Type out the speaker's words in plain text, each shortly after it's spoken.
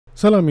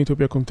ሰላም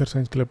የኢትዮጵያ ኮምፒውተር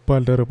ሳይንስ ክለብ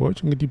ባልደረባዎች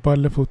እንግዲህ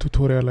ባለፈው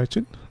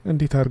ቱቶሪያላችን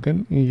እንዴት አርገን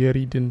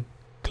የሪድን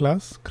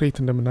ክላስ ክሬት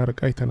እንደምናደርግ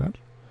አይተናል።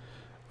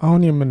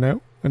 አሁን የምናየው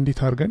እንዴት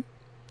አርገን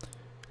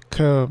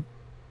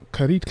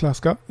ከሪድ ክላስ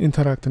ጋር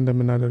ኢንተራክት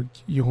እንደምናደርግ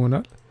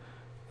ይሆናል።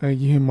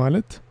 ይህ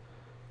ማለት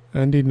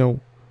እንዴት ነው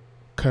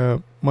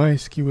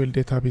ከMySQL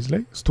ዳታቤዝ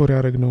ላይ ስቶር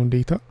ያደረግነው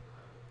ዴታ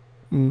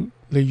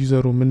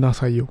ለዩዘሩ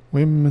የምናሳየው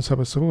ወይም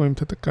የምንሰበስበው ወይም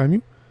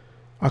ተጠቃሚው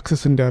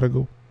አክሰስ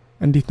እንዲያደርገው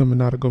እንዴት ነው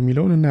የምናደርገው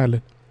የሚለውን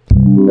እናያለን።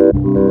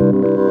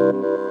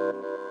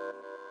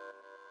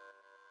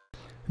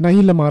 እና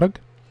ይህን ለማድረግ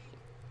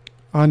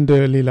አንድ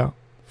ሌላ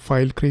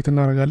ፋይል ክሬት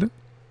እናደርጋለን።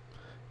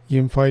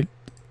 ይህም ፋይል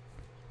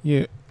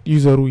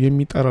የዩዘሩ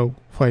የሚጠራው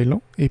ፋይል ነው።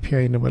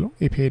 API እንበለው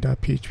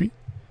api.php።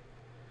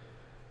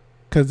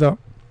 ከዛ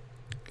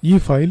ይህ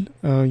ፋይል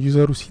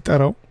ዩዘሩ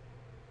ሲጠራው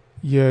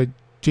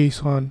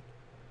የjson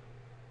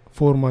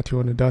ፎርማት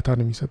የሆነ ዳታ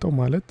ነው የሚሰጠው።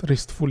 ማለት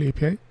Restful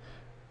API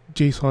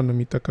json ነው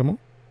የሚጠቀመው።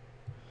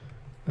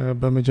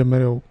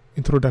 በመጀመሪያው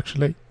ኢንትሮዳክሽን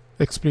ላይ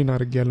ኤክስፕሌን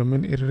አድርጌያለሁ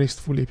ምን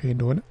Restful API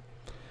እንደሆነ።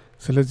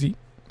 ስለዚህ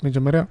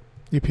መጀመሪያ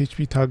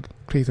የphp ታግ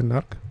ክሬት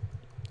እናርግ።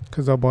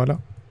 ከዛ በኋላ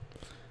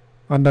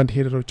አንዳንድ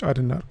ሄደሮች አድ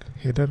እናርግ።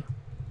 ሄደር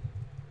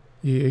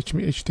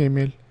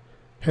የhtml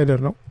ሄደር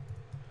ነው።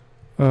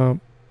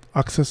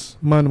 አክሰስ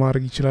ማን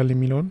ማድረግ ይችላል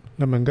የሚለውን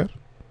ለመንገር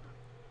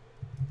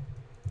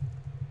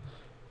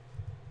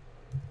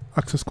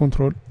አክሰስ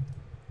ኮንትሮል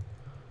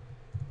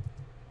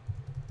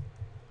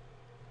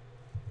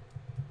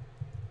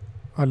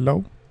አላው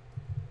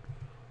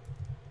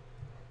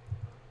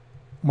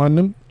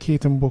ማንም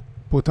ከየትም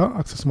ቦታ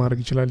አክሰስ ማድረግ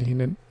ይችላል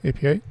ይህንን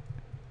API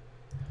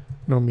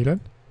ነው የሚለን።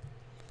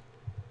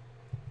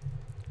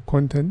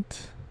 ኮንቴንት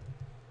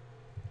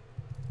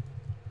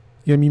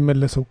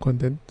የሚመለሰው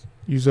ኮንቴንት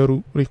ዩዘሩ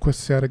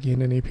ሪኩዌስት ሲያደርግ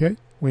ይህንን API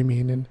ወይም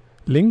ይህንን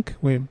ሊንክ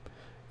ወይም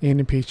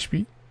ይህንን PHP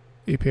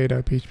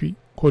API.php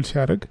ኮል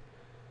ሲያደርግ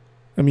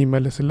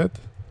የሚመለስለት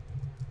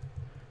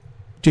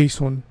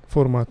json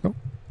ፎርማት ነው፣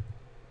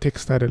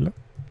 ቴክስት አይደለም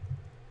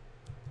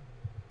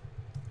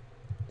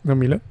ነው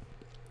የሚለን።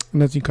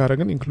 እነዚህ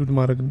ካረግን ኢንክሉድ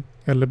ማድረግ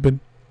ያለብን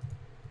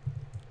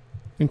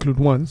ኢንክሉድ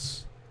ዋንስ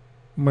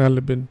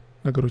ያለብን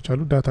ነገሮች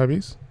አሉ።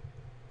 ዳታቤዝ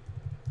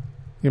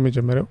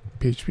የመጀመሪያው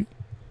PHP፣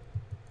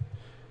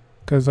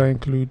 ከዛ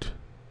ኢንክሉድ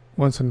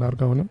ዋንስ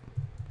እናርጋውንም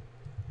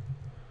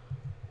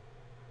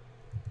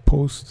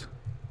ፖስት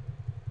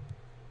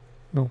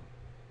ነው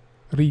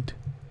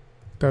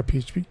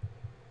read.php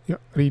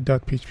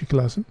read.php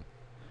ክላስን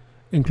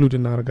ኢንክሉድ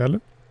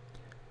እናደርጋለን።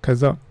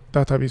 ከዛ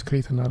ዳታቤዝ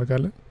ክሬት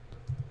እናደርጋለን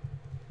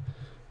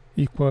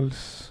equals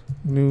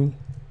new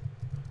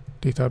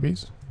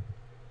database።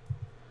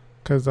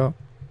 ከዛ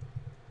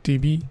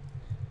db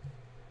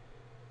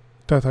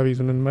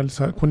ዳታቤዙን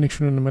እንመልሳለን፣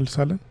 ኮኔክሽኑን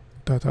እንመልሳለን።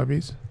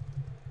 ዳታቤዝ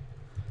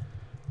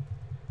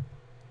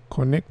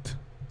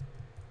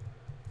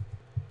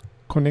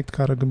ኮኔክት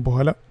ካረግን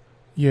በኋላ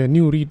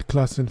የኒው ሪድ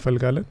ክላስ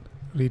እንፈልጋለን።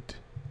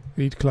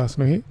 ሪድ ክላስ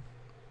ነው ይሄ።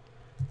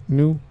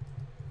 ኒው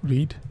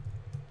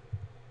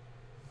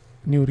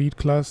ሪድ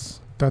ክላስ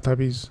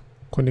ዳታቤዝ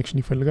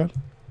ኮኔክሽን ይፈልጋል።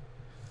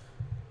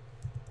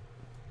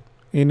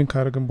 ይህንን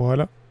ካረግን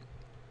በኋላ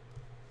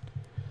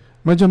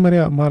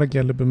መጀመሪያ ማድረግ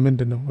ያለብን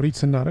ምንድነው? ሪድ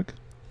ስናደርግ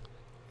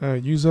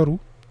ዩዘሩ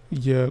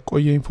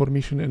የቆየ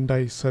ኢንፎርሜሽን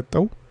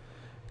እንዳይሰጠው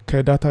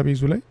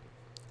ከዳታቤዙ ላይ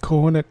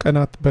ከሆነ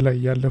ቀናት በላይ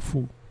ያለፉ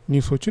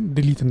ኒውሶችን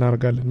ዲሊት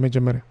እናደርጋለን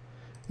መጀመሪያ።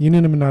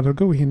 ይህንን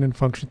የምናደርገው ይህንን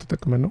ፋንክሽን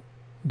ተጠቅመን ነው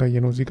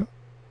እንዳየነው እዚህ ጋር።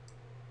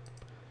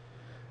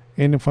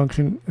 ይህንን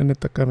ፋንክሽን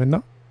እንጠቀምና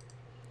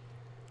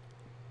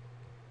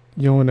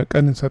የሆነ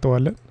ቀን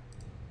እንሰጠዋለን።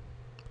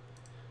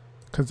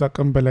 ከዛ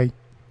ቀን በላይ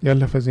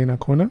ያለፈ ዜና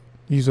ከሆነ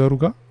ዩዘሩ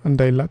ጋር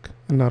እንዳይላክ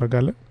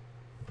እናደርጋለን።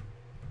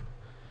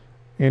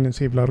 ይህንን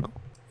ሴቭ ላድርገው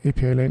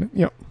API ላይ ነን።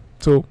 ያው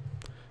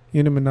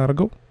ይህንን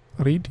የምናደርገው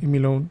ሪድ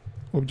የሚለውን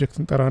ኦብጀክት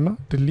እንጠራና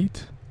ዲሊት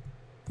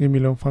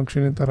የሚለውን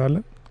ፋንክሽን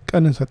እንጠራለን።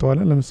 ቀን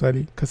እንሰጠዋለን። ለምሳሌ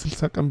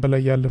ከ60 ቀን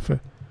በላይ ያለፈ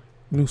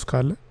ኒውስ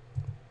ካለ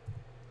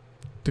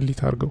ዲሊት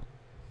አድርገው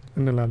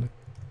እንላለን።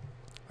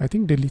 አይ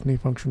ቲንክ ዲሊት ነው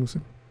የፋንክሽኑ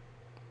ስም።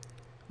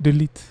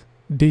 ዲሊት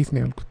ዴት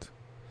ነው ያልኩት።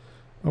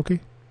 ኦኬ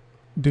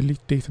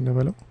ዲሊት ዴት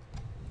እንበለው።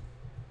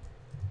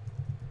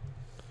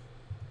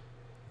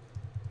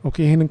 ኦኬ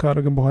ይሄንን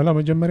ካደረግን በኋላ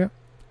መጀመሪያ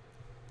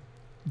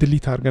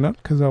ዲሊት አድርገናል።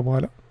 ከዛ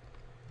በኋላ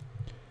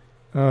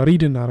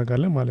ሪድ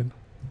እናደርጋለን ማለት ነው።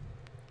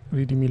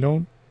 ሪድ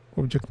የሚለውን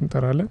ኦብጀክት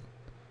እንጠራለን።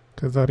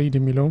 ከዛ ሪድ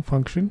የሚለውን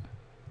ፋንክሽን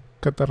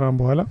ከጠራን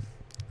በኋላ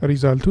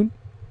ሪዛልት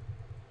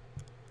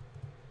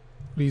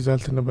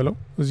እንበለው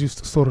እዚህ ውስጥ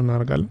ስቶር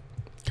እናደርጋለን።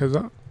 ከዛ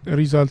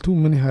ሪዛልቱ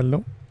ምን ያህል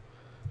ነው፣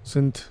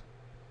 ስንት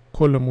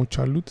ኮለሞች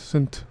አሉት፣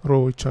 ስንት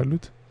ሮዎች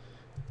አሉት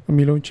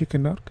የሚለውን ቼክ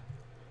እናርግ።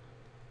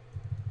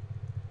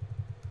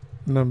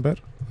 ነምበር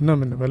እና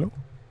ምን እንበለው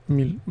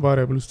የሚል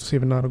ቫሪያብል ውስጥ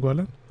ሴቭ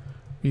እናደርጋለን።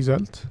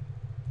 ሪዛልት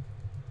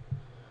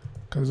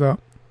ከዛ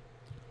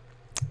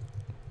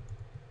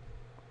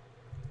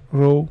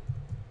ሮ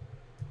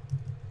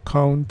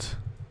ካውንት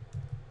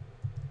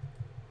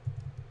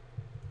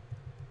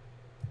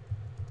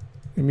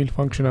የሚል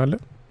ፋንክሽን አለ፣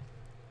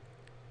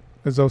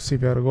 እዛው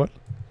ሴቭ ያደርገዋል።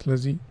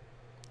 ስለዚህ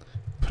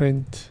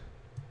print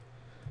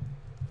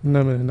እና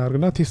ምን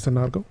እናርግና ቴስት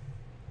እናርገው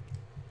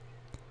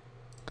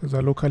ከዛ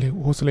ሎካል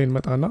ሆስት ላይ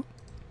እንመጣና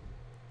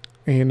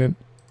ይሄንን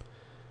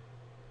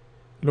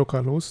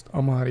ሎካል ሆስት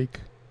Amharic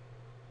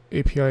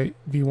API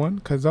v1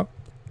 ከዛ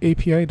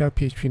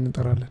api.php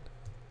እንጠራለን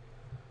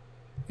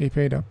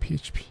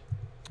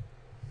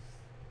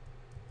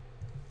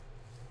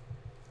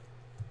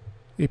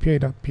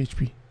api.php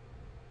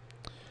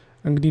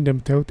እንግዲህ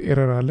እንደምታዩት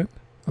ኤረር አለን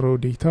ሮ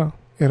ዴታ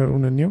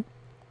ኤረሩን እንየው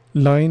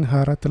ላይን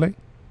 24 ላይ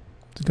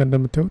እዚህ ጋር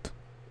እንደምታዩት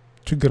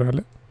ችግር አለ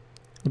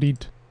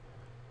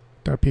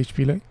read.php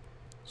ላይ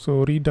so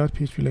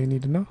read.php ላይ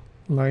እንሄድና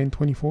ላይን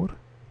 24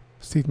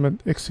 ስቴትመንት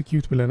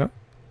ኤክሲኪዩት ብለና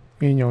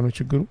ይሄኛው ነው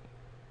ችግሩ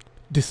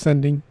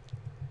descending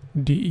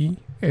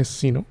DESC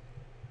ነው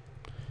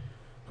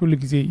ሁሉ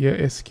ጊዜ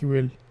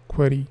የኤስኪዩኤል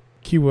ኳሪ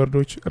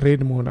ኪወርዶች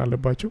ሬድ መሆን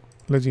አለባቸው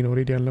ለዚህ ነው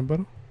ሬድ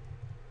ያልነበረው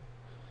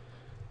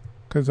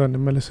ከዛ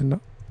እንመለስና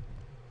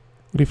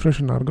ሪፍሬሽ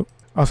እናርገው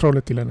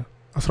 12 ይለናል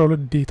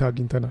 12 ዴታ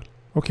አግኝተናል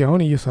ኦኬ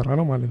አሁን እየሰራ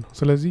ነው ማለት ነው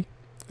ስለዚህ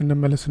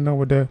እንመለስና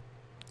ወደ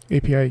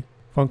API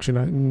ፋንክሽን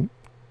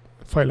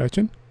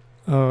ፋይላችን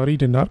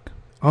ሪድ እናርግ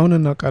አሁን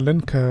እናውቃለን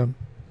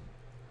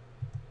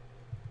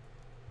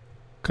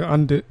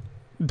ከአንድ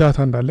ዳታ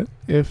እንዳለን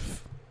if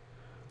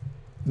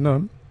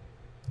none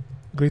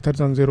greater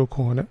than 0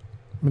 ከሆነ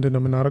ምንድነው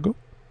የምናደርገው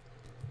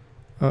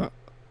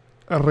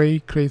array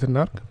create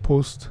እናርግ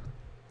post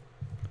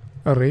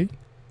array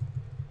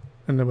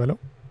እንበለው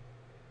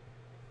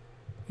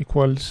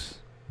equals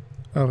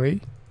array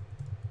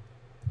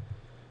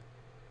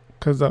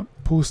ከዛ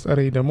post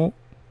array ደግሞ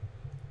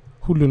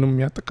ሁሉንም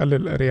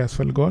ያጠቃልል array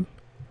ያስፈልገዋል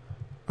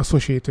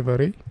associative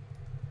array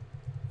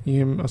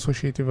ይህም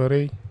associative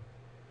array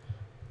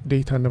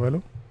data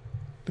እንበለው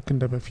ልክ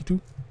እንደ በፊቱ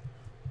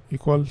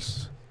equals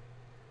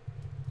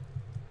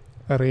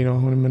array ነው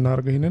አሁን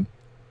የምናደርገው ይሄንን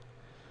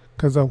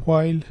ከዛ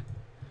while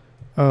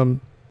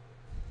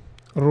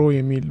row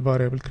የሚል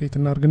variable create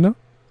እናርግና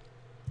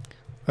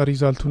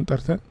ሪዛልቱን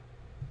ጠርተን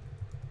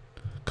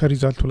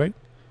ከሪዛልቱ ላይ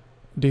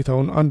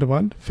ዴታውን አንድ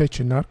ባንድ fetch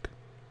እናርግ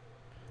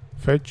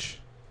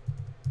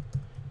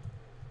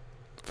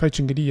fetch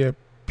እንግዲህ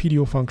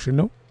የፒዲኦ ፋንክሽን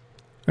ነው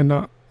እና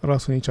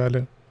ራሱን የቻለ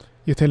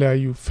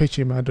የተለያዩ fetch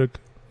የማድረግ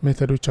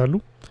ሜተዶች አሉ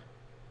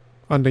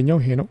አንደኛው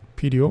ይሄ ነው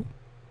ፒዲኦ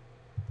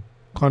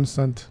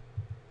constant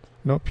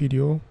ነው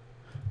ፒዲኦ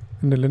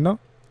እንልና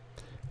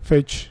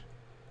fetch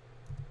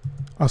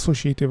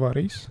associative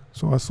arrays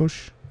so assoc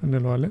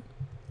እንለዋለን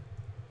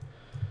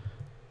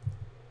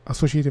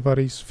associative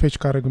arrays fetch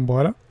ካረግን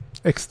በኋላ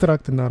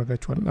extract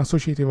እናደርጋቸዋለን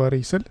associative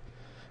array ስል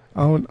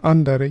አሁን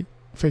አንድ array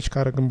fetch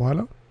ካረግን በኋላ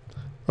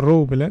row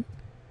ብለን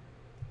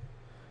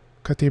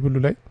ከቴብሉ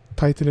ላይ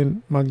ታይትልን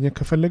ማግኘት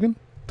ከፈለግን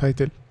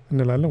ታይትል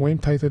እንላለን ወይም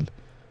ታይትል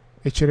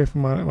href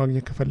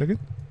ማግኘት ከፈለግን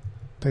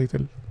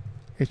ታይትል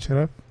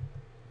href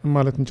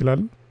ማለት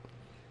እንችላለን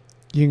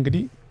ይህ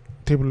እንግዲህ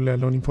ቴብሉ ላይ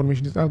ያለውን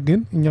ኢንፎርሜሽን ይጣል ግን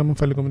እኛ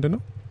የምንፈልገው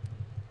ምንድነው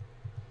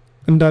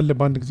እንዳለ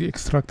በአንድ ጊዜ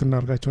ኤክስትራክት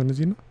እናርጋቸው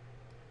እነዚህና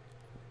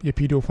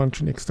የፒዲኦ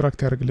ፋንክሽን ኤክስትራክት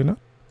ያደርግልናል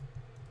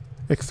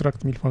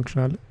ኤክስትራክት ሚል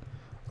ፋንክሽን አለ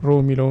ሮ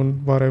ሚለውን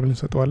ቫሪያብል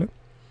እንሰጠዋለን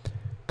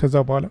ከዛ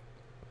በኋላ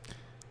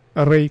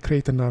array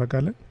create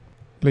እናደርጋለን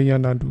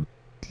ለእያንዳንዱ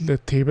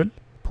ለቴብል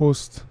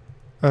post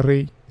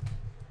array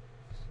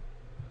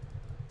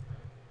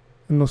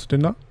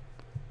እንወስድና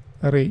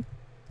array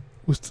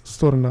ውስጥ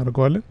ስቶር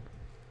እናደርገዋለን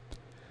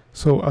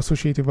so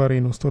associative array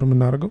ነው ስቶር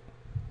የምናደርገው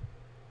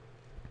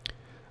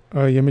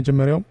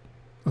የመጀመሪያው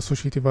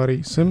associative array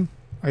ስም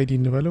id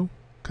እንበለው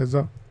ከዛ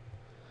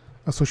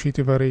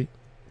associative array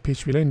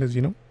php ላይ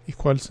እንደዚህ ነው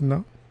equals እና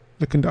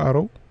ልክ እንደ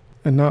arrow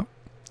እና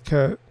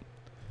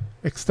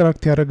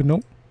ከኤክስትራክት ያደረግነው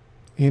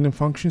ይሄንን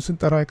ፋንክሽን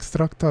ስንጠራ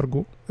ኤክስትራክት አድርጎ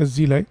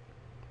እዚህ ላይ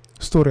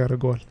ስቶር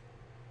ያደርገዋል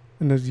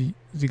እነዚህ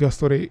እዚህ ጋር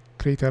ስቶር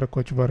ክሬት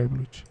ያደረኳቸው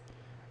ቫሪያብሎች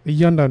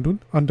እያንዳንዱን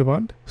አንድ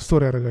ባንድ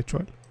ስቶር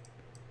ያደርጋቸዋል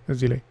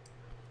እዚህ ላይ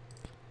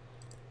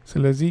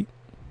ስለዚህ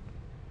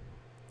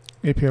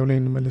API ላይ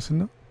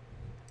እንመለስና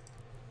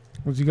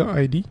እዚህ ጋር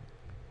ID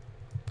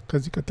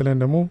ከዚህ ቀጥለን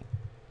ደግሞ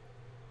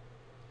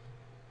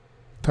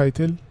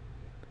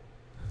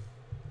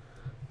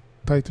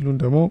ታይትሉን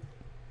ደግሞ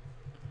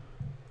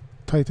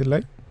ታይትል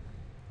ላይ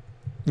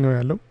ነው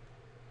ያለው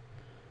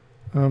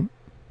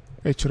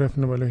href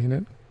እንበለው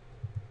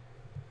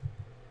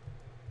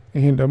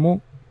ይሄን ደግሞ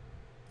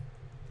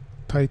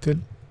ታይትል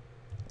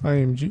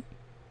img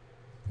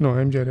ነው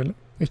img አይደለም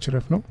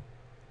href ነው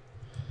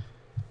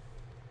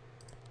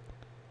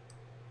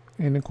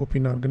ይሄንን ኮፒ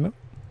እናርግና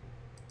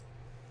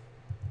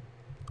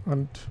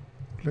 1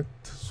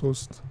 2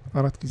 3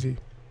 4 ጊዜ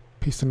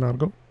ፔስት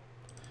እናርገው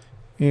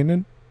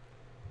ይሄንን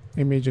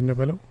ኢሜጅ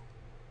እንበለው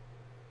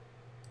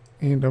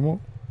ይሄን ደግሞ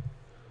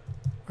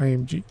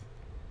img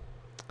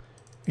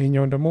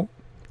ይሄኛውን ደግሞ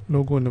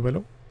ሎጎ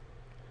እንበለው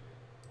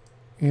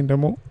ይሄን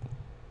ደግሞ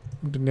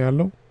ምንድነው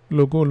ያለው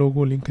ሎጎ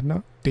ሊንክ እና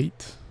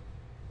ዴት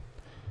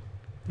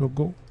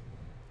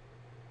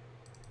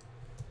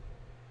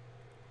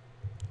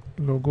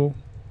ሎጎ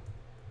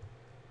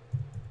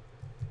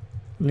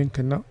ሊንክ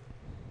እና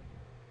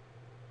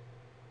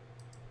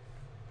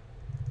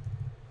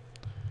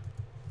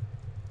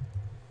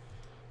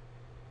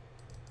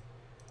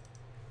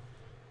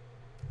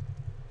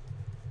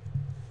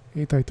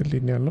ይሄ ታይትል ላይ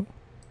ያለው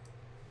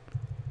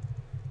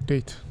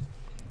date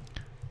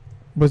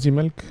በዚህ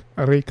መልክ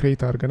array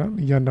create አድርገናል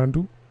እያንዳንዱ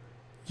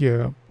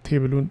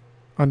የቴብሉን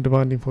አንድ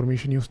ባንድ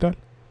ኢንፎርሜሽን ይወስዳል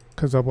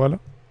ከዛ በኋላ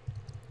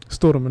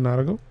ስቶር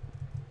የምናደርገው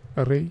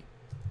array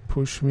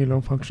push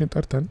የሚለውን ፋንክሽን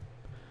ጠርተን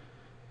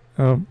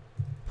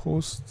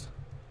post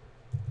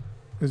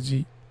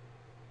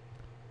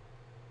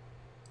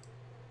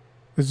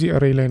እዚህ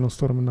array ላይ ነው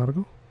ስቶር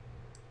የምናደርገው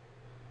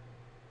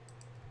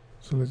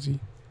ስለዚህ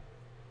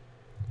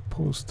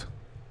post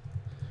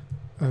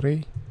array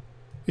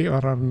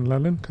arr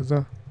እንላለን ከዛ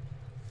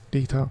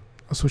ዴታ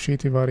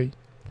associative array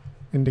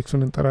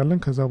ኢንዴክሱን እንጠራለን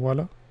ከዛ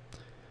በኋላ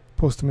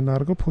ፖስት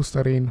የምናደርገው post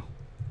array ነው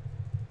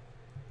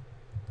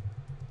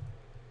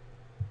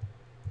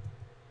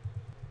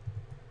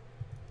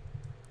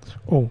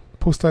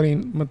post array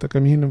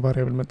መጠቀም ይሄንን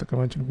ቫሪያብል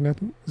መጠቀማችን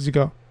ምክንያቱም እዚህ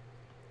ጋር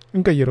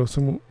እንቀይረው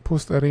ስሙ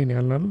post array ነው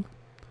ያልናል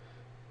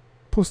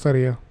post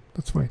array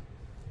that's fine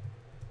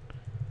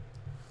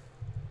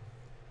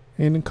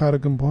ይህንን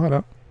ካረግን በኋላ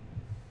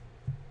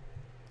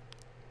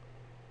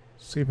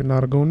ሴቭ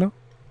እናርገውና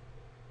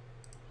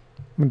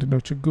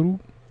ምንድነው ችግሩ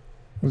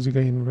እዚህ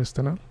ጋር ይሄንን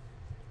ረስተናል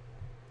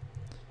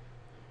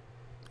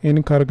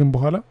ይህንን ካረግን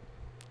በኋላ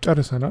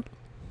ጨርሰናል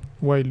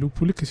while loop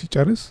ልክ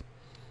ሲጨርስ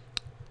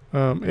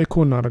ኤኮ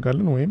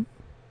እናደርጋለን ወይም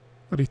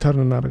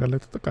ሪተርን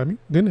እናደርጋለን ተጠቃሚ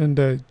ግን እንደ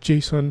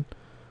json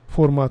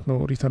ፎርማት ነው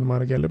ሪተርን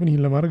ማድረግ ያለብን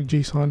ይሄን ለማድረግ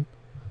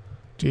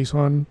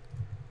json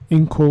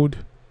encode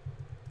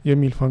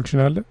የሚል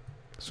ፋንክሽን አለ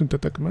እሱን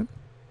ተጠቅመን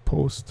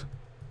post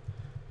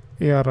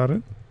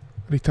arrን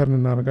ሪተርን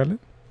እናደርጋለን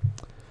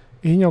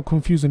ይሄኛው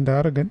ኮንፊውዝ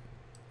እንዳያደርገን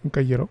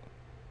እንቀይረው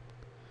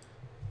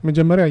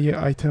መጀመሪያ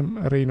የአይተም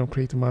array ነው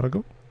ክሬት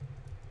ማድረገው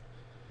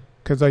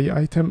ከዛ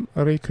የአይተም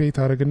array ክሬት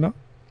አድርግና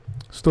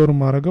ስቶር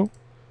ማድረገው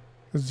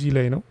እዚህ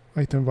ላይ ነው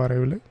አይተም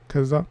ቫሪያብል ላይ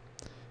ከዛ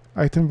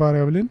አይተም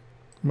ቫሪያብልን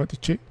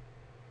መጥቼ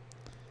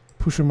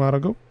ፑሽ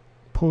ማድረገው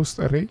post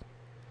array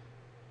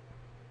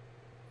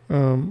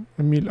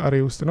የሚል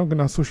array ውስጥ ነው ግን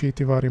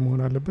associative array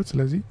መሆን አለበት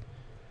ስለዚህ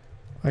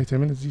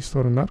አይተምን እዚህ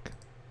ስቶር እናርግ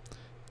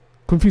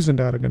ኮንፊውዝ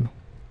እንዳያደርገን ነው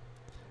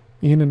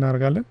ይሄን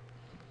እናደርጋለን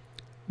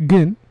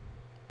ግን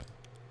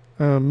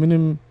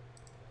ምንም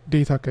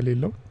ዴታ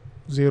ከሌለው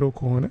ዜሮ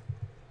ከሆነ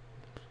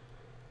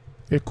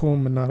ኤኮ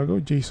የምናደርገው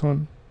json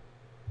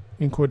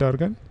ኢንኮድ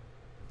አድርገን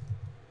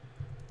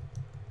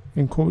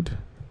ኢንኮድ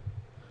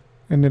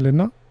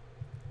እንልና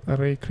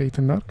array create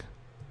እናርግ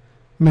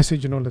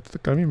ሜሴጅ ነው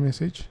ለተጠቃሚ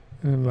ሜሴጅ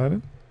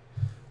እንላለን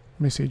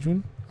ሜሴጁን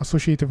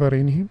associative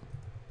array ነው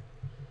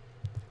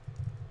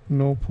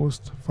no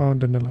post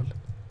found እንላለን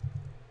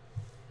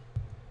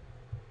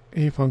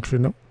ይሄ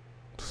ፋንክሽን ነው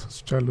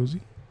ተሰስቻለሁ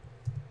እዚህ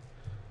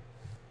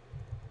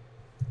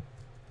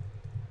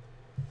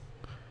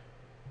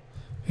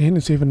ይሄን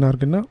ሴቭ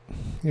እናርግና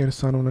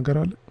የረሳነው ነገር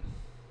አለ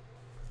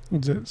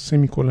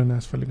ሴሚኮሎን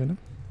ያስፈልገናል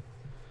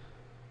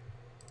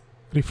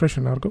ሪፍሬሽ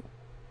እናርገው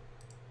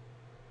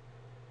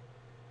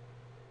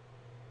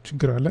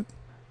ችግር አለ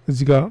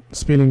እዚህ ጋር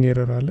ስፔሊንግ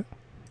ኤረር አለ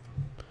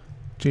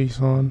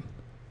json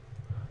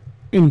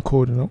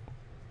ኢንኮድ ነው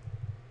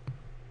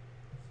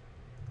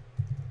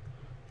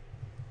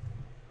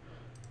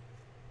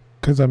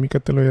ከዛ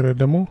የሚቀጥለው ኤረር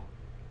ደግሞ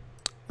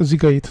እዚህ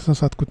ጋር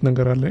የተሳሳትኩት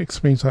ነገር አለ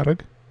ኤክስፕሌን ሳደርግ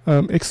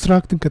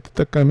ኤክስትራክትን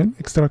ከተጠቀምን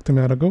ኤክስትራክት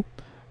የሚያደርገው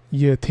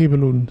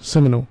የቴብሉን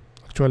ስም ነው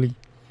አክቹአሊ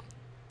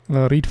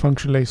ሪድ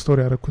ፋንክሽን ላይ ስቶር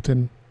ያደረኩትን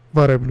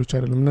ቫሪያብሎች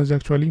አይደለም እነዚህ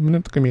አክቹአሊ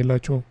ምንም ጥቅም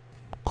የላቸው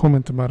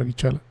ኮሜንት ማድረግ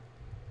ይቻላል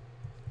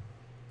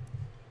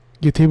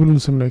የቴብሉን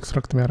ስም ነው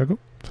ኤክስትራክት የሚያደርገው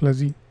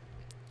ስለዚህ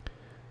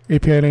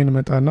API ላይ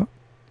እንመጣና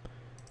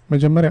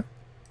መጀመሪያ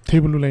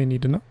ቴብሉ ላይ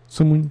እንሂድና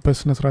ስሙን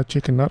በስነ ስርዓት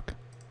ቼክ እናርግ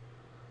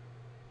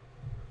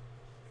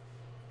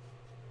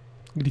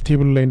እንግዲህ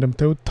ቴብሉ ላይ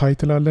እንደምታዩት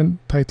ታይትል አለን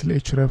ታይትል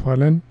href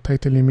አለን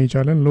ታይትል ኢሜጅ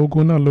አለን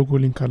ሎጎና ሎጎ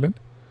ሊንክ አለን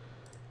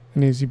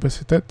እኔ እዚህ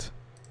በስህተት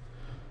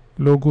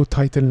ሎጎ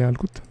ታይትል ነው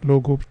ያልኩት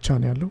ሎጎ ብቻ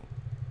ነው ያለው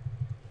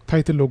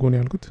ታይትል ሎጎ ነው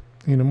ያልኩት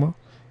ይሄንማ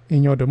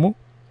ይሄኛው ደግሞ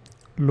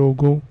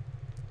ሎጎ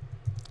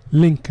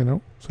ሊንክ ነው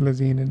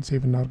ስለዚህ ይሄንን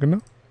ሴቭ እናርግና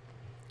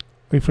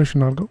ሪፍሬሽ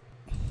እናርገው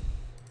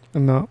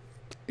እና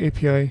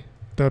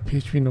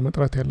api.php ነው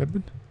መጥራት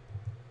ያለብን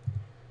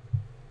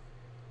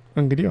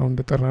እንግዲህ አሁን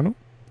እንደጠራ ነው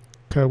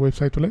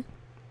ከዌብሳይቱ ላይ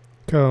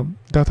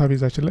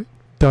ከዳታቤዛችን ላይ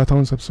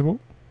ዳታውን ሰብስበው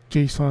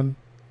json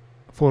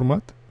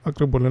ፎርማት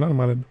አቅርቦልናል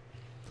ማለት ነው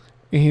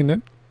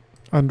ይሄንን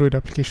አንድሮይድ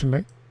አፕሊኬሽን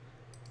ላይ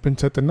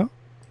ብንሰጥና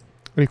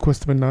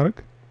ሪኩዌስት ብናደርግ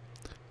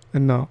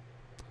እና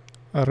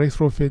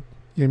Retrofit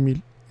የሚል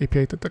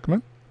API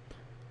ተጠቅመን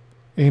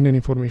ይሄንን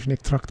ኢንፎርሜሽን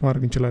ኤክስትራክት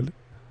ማድረግ እንችላለን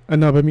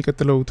እና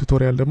በሚቀጥለው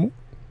ቱቶሪያል ደግሞ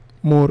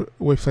ሞር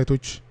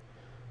ዌብሳይቶች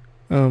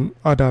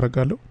አድ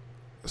አደርጋለሁ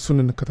እሱን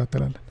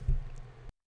እንከታተላለን